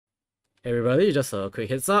Hey everybody, just a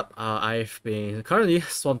quick heads up. I've been currently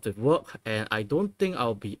swamped with work and I don't think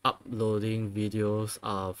I'll be uploading videos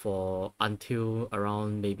for until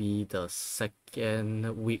around maybe the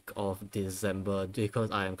second week of December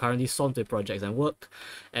because I am currently swamped with projects and work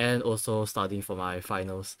and also studying for my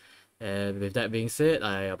finals. And with that being said,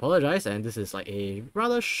 I apologize, and this is like a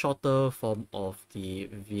rather shorter form of the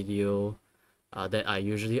video that I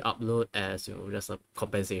usually upload as, just a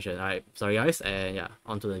compensation. Alright, sorry guys, and yeah,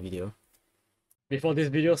 on to the video. Before this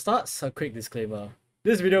video starts, a quick disclaimer.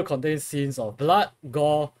 This video contains scenes of blood,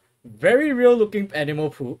 gore, very real looking animal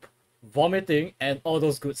poop, vomiting, and all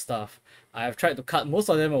those good stuff. I have tried to cut most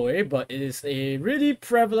of them away, but it is a really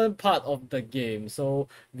prevalent part of the game, so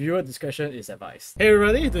viewer discretion is advised. Hey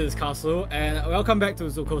everybody, this is Castle, and welcome back to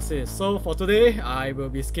Zoochosis. So for today, I will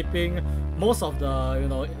be skipping most of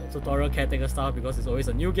the, tutorial caretaker stuff because it's always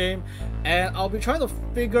a new game, and I'll be trying to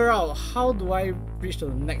figure out how do I reach to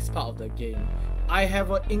the next part of the game. I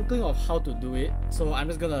have an inkling of how to do it, so I'm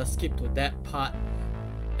just gonna skip to that part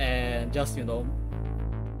and just,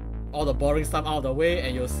 all the boring stuff out of the way,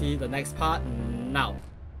 and you'll see the next part now.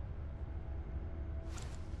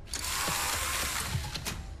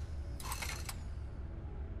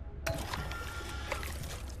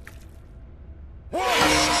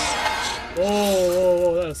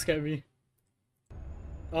 Whoa, that scared me.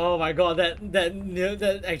 Oh my god,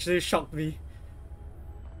 that actually shocked me.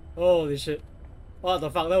 Holy shit. What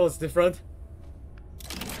the fuck, that was different.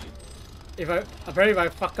 Apparently if I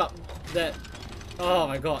fuck up that... Oh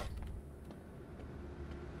my god.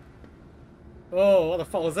 Oh, what the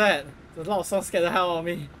fuck was that? There's a lot of songs scared the hell out of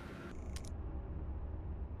me.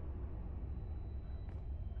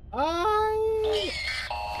 Oh,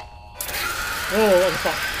 what the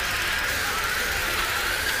fuck?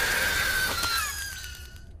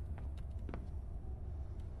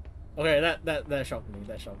 Okay, that shocked me,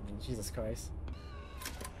 Jesus Christ.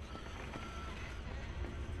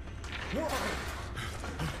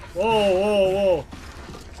 Whoa.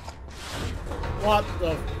 What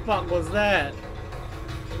the fuck was that?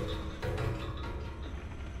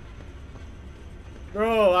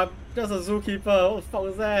 Bro, I'm just a zookeeper. What the fuck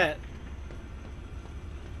was that?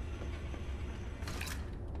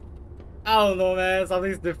 I don't know, man.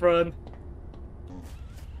 Something's different.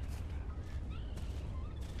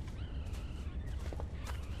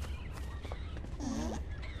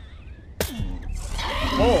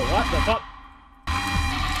 Oh, what the fuck?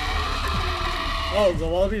 Oh, the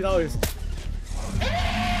wallaby now is...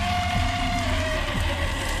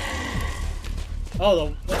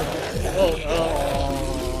 Oh,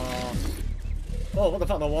 what the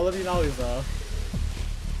fuck? The wallaby now is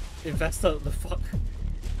infested. The fuck?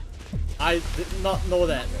 I did not know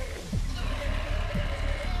that.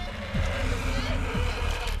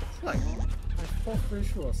 It's like I fourth way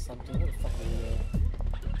through or something. What the fuck are you?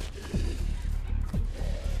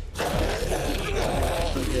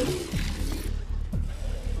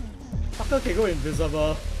 Fucker can go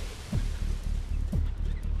invisible.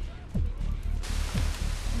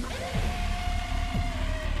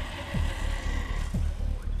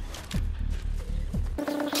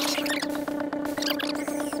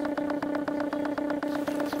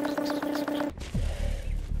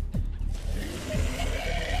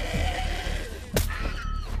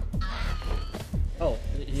 Oh,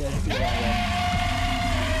 he has to be around there.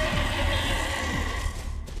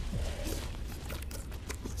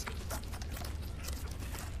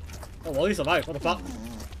 Oh, Wally survived. What the fuck?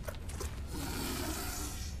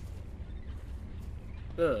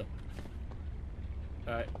 Ugh.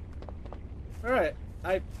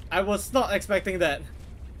 Alright. I was not expecting that.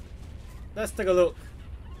 Let's take a look.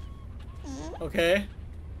 Okay.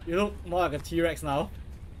 You look more like a T-Rex now.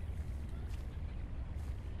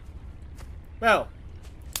 Well.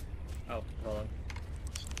 Oh, hold on.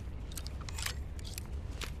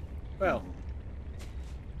 Well.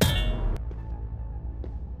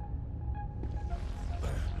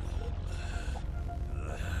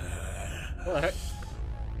 What the heck?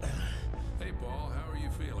 Hey, Paul, how are you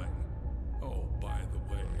feeling? Oh, by the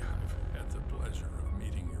way, I've had the pleasure of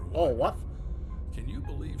meeting your wife. Oh, what? Can you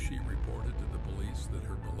believe she reported to the police that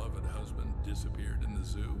her beloved husband disappeared in the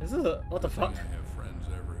zoo? This is a... What the fuck? I have friends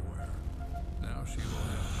everywhere. Now she will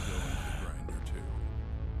have to go into the grinder, too.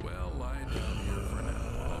 Well, lie down here for now.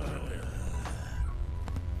 I'll prepare it.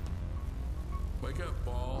 Wake up,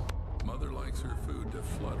 Paul. Mother likes her food to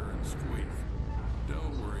flutter and squeak.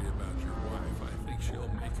 Don't worry about your wife. I think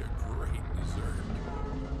she'll make a great dessert.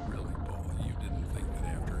 Really, Paul, you didn't think that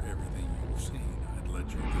after everything you've seen, I'd let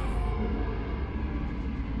you go.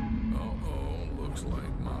 Uh-oh, looks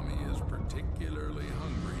like Mommy is particularly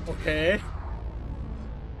hungry today. Okay.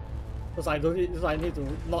 Because I don't need, so I need to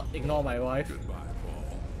not ignore my wife. Goodbye,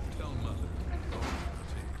 Paul. Tell Mother.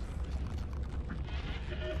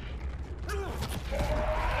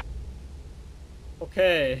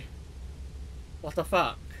 Okay. What the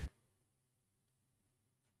fuck?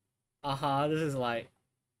 This is like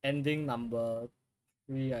ending number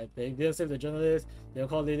 3, I think. Didn't save the journalist. They'll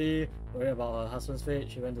call Lily, worry about her husband's fate.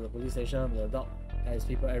 She went to the police station. The dog has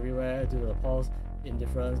people everywhere due to Paul's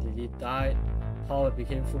indifference. Lily died. Paul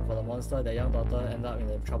became food for the monster. Their young daughter ended up in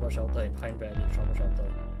the trouble shelter in Pine Valley Trouble Shelter.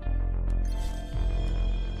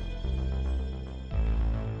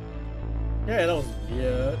 Yeah, that was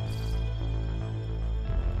weird.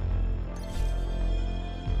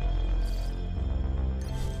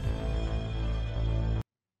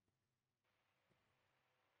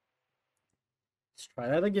 Let's try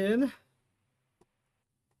that again.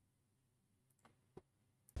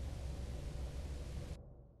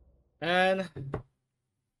 And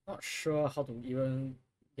not sure how to even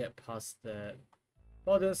get past that.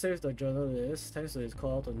 Paul didn't save the journalist. Thanks to his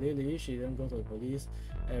call to Lily, she didn't go to the police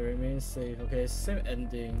and remains safe. Okay, same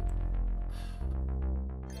ending.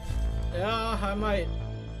 Yeah, I might.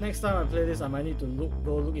 Next time I play this, I might need to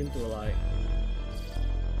go look into like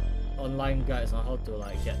online guides on how to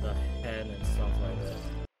like get the hand and stuff like that.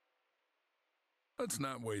 Let's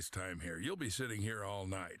not waste time here. You'll be sitting here all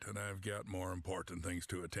night, and I've got more important things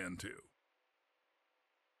to attend to.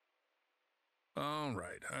 All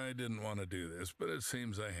right, I didn't want to do this, but it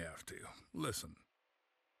seems I have to. Listen.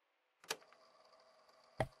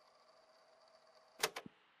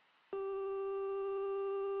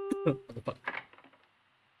 What the fuck?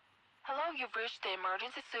 Hello, you've reached the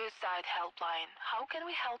emergency suicide helpline. How can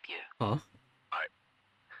we help you? Huh?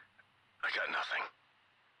 I got nothing.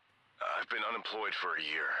 I've been unemployed for a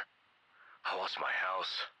year. I lost my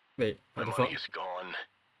house. Wait, My what the money fuck? is gone.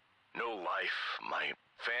 No life. My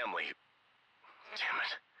family. Damn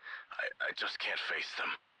it. I just can't face them.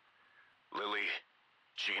 Lily,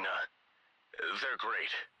 Gina, they're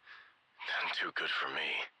great. And too good for me.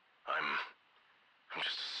 I'm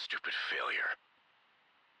just a stupid failure.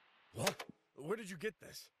 What? Where did you get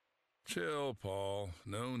this? Chill, Paul.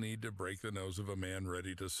 No need to break the nose of a man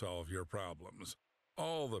ready to solve your problems.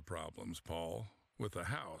 All the problems, Paul. With the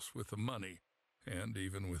house, with the money, and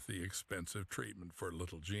even with the expensive treatment for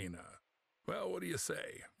little Gina. Well, what do you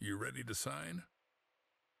say? You ready to sign?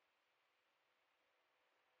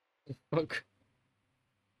 Fuck.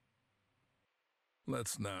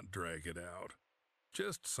 Let's not drag it out.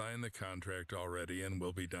 Just sign the contract already and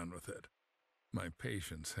we'll be done with it. My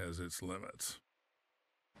patience has its limits.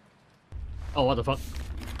 Oh, what the fuck?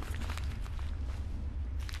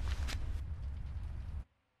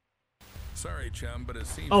 Sorry, chum, but it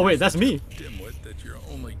seems Oh, wait, you're that's such me. a dimwit that you're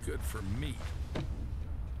only good for meat.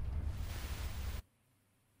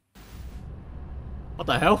 What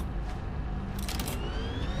the hell?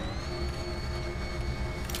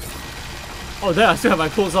 Oh, there, I still have my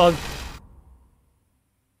clothes on.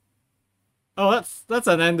 Oh, that's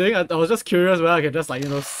an ending. I was just curious whether I could just like, you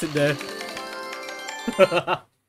know, sit there.